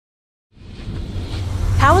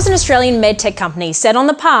How is an Australian medtech company set on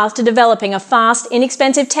the path to developing a fast,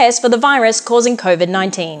 inexpensive test for the virus causing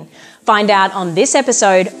COVID-19? Find out on this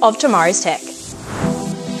episode of Tomorrow's Tech.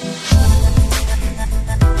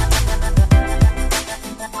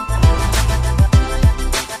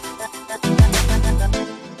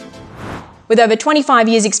 With over 25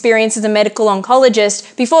 years' experience as a medical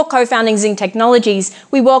oncologist before co-founding Xing Technologies,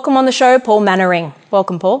 we welcome on the show Paul Mainwaring.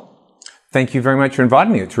 Welcome, Paul. Thank you very much for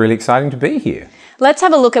inviting me. It's really exciting to be here. Let's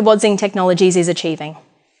have a look at what Xing Technologies is achieving.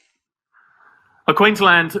 A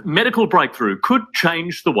Queensland medical breakthrough could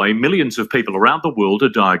change the way millions of people around the world are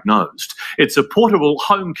diagnosed. It's a portable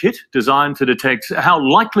home kit designed to detect how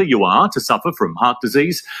likely you are to suffer from heart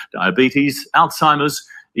disease, diabetes, Alzheimer's,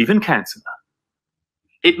 even cancer.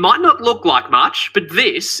 It might not look like much, but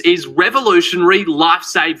this is revolutionary,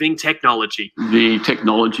 life-saving technology. The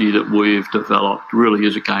technology that we've developed really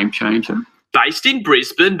is a game changer. Based in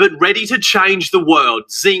Brisbane, but ready to change the world,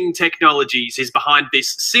 Xing Technologies is behind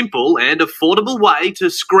this simple and affordable way to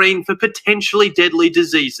screen for potentially deadly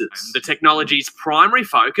diseases. The technology's primary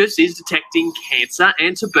focus is detecting cancer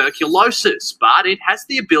and tuberculosis, but it has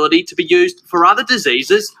the ability to be used for other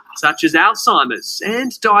diseases such as Alzheimer's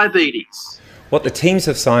and diabetes. What the teams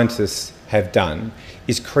of scientists have done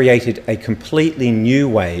is created a completely new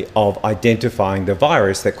way of identifying the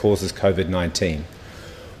virus that causes COVID-19.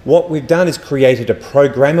 What we've done is created a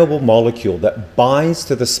programmable molecule that binds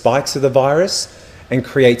to the spikes of the virus and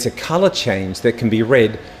creates a colour change that can be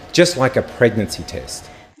read just like a pregnancy test.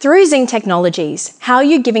 Through Xing Technologies, how are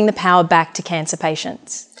you giving the power back to cancer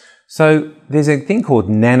patients? So there's a thing called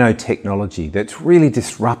nanotechnology that's really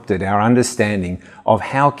disrupted our understanding of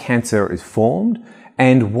how cancer is formed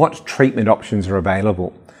and what treatment options are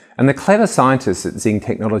available. And the clever scientists at Xing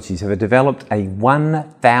Technologies have developed a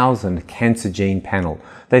 1,000 cancer gene panel.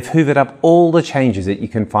 They've hoovered up all the changes that you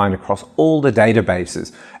can find across all the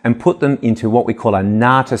databases and put them into what we call a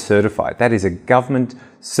NATA certified. That is a government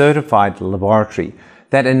certified laboratory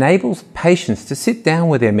that enables patients to sit down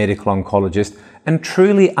with their medical oncologist and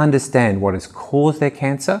truly understand what has caused their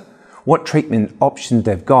cancer, what treatment options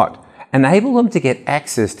they've got, enable them to get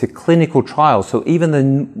access to clinical trials so even the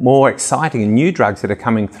more exciting and new drugs that are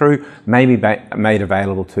coming through may be made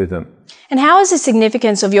available to them. And how is the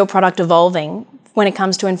significance of your product evolving when it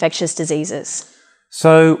comes to infectious diseases?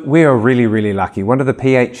 So we are really, really lucky. One of the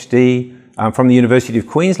PhD from the University of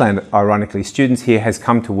Queensland, ironically, students here has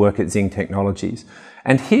come to work at Xing Technologies.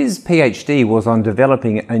 And his PhD was on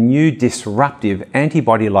developing a new disruptive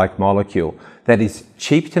antibody-like molecule that is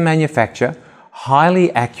cheap to manufacture,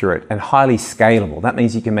 highly accurate and highly scalable. That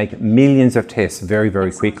means you can make millions of tests very,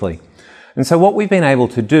 very quickly. And so what we've been able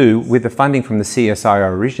to do with the funding from the CSIRO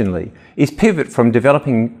originally is pivot from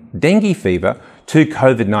developing dengue fever to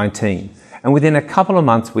COVID-19. And within a couple of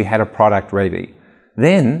months, we had a product ready.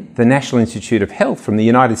 Then the National Institute of Health from the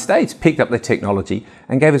United States picked up the technology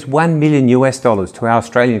and gave us $1 million to our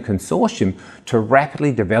Australian consortium to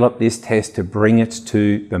rapidly develop this test to bring it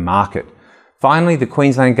to the market. Finally, the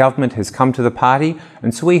Queensland Government has come to the party,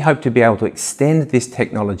 and so we hope to be able to extend this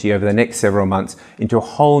technology over the next several months into a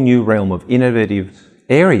whole new realm of innovative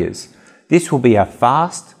areas. This will be a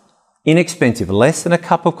fast, inexpensive, less than a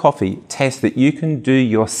cup of coffee test that you can do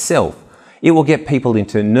yourself. It will get people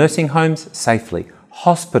into nursing homes safely,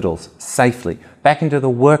 hospitals safely, back into the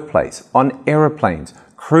workplace, on aeroplanes,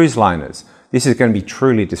 cruise liners. This is going to be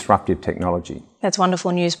truly disruptive technology. That's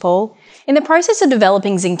wonderful news, Paul. In the process of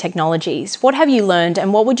developing Xing Technologies, what have you learned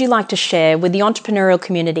and what would you like to share with the entrepreneurial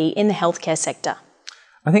community in the healthcare sector?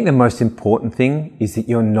 I think the most important thing is that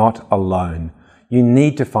you're not alone. You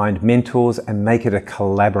need to find mentors and make it a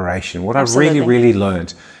collaboration. What Absolutely. I've really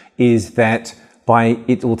learned is that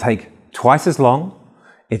it will take twice as long,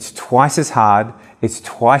 it's twice as hard, it's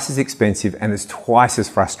twice as expensive, and it's twice as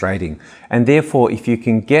frustrating. And therefore, if you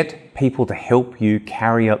can get people to help you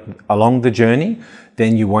carry along the journey,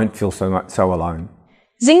 then you won't feel so alone.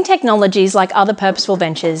 Xing Technologies, like other purposeful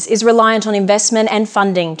ventures, is reliant on investment and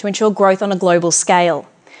funding to ensure growth on a global scale.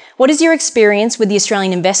 What is your experience with the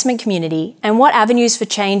Australian investment community, and what avenues for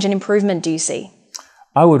change and improvement do you see?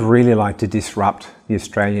 I would really like to disrupt the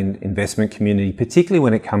Australian investment community, particularly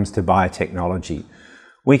when it comes to biotechnology.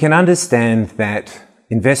 We can understand that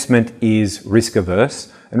investment is risk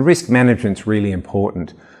averse and risk management is really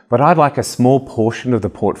important. But I'd like a small portion of the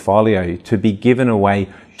portfolio to be given away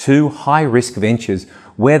to high risk ventures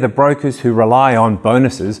where the brokers who rely on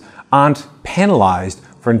bonuses aren't penalised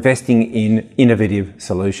for investing in innovative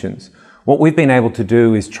solutions. What we've been able to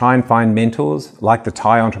do is try and find mentors like the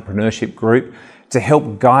Thai Entrepreneurship Group to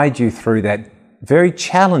help guide you through that very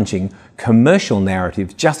challenging commercial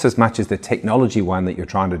narrative just as much as the technology one that you're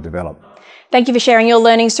trying to develop. Thank you for sharing your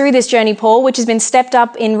learnings through this journey, Paul, which has been stepped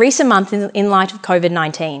up in recent months in light of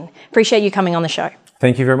COVID-19. Appreciate you coming on the show.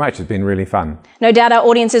 Thank you very much. It's been really fun. No doubt our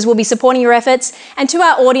audiences will be supporting your efforts. And to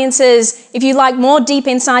our audiences, if you'd like more deep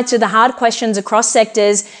insights to the hard questions across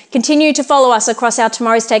sectors, continue to follow us across our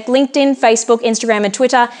Tomorrow's Tech LinkedIn, Facebook, Instagram and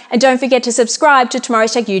Twitter. And don't forget to subscribe to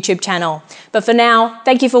Tomorrow's Tech YouTube channel. But for now,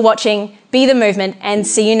 thank you for watching, be the movement, and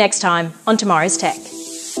see you next time on Tomorrow's Tech.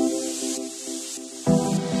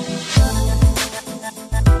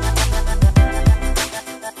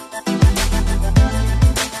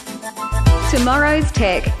 Tomorrow's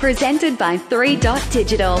Tech, presented by 3 Dot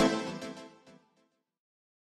Digital.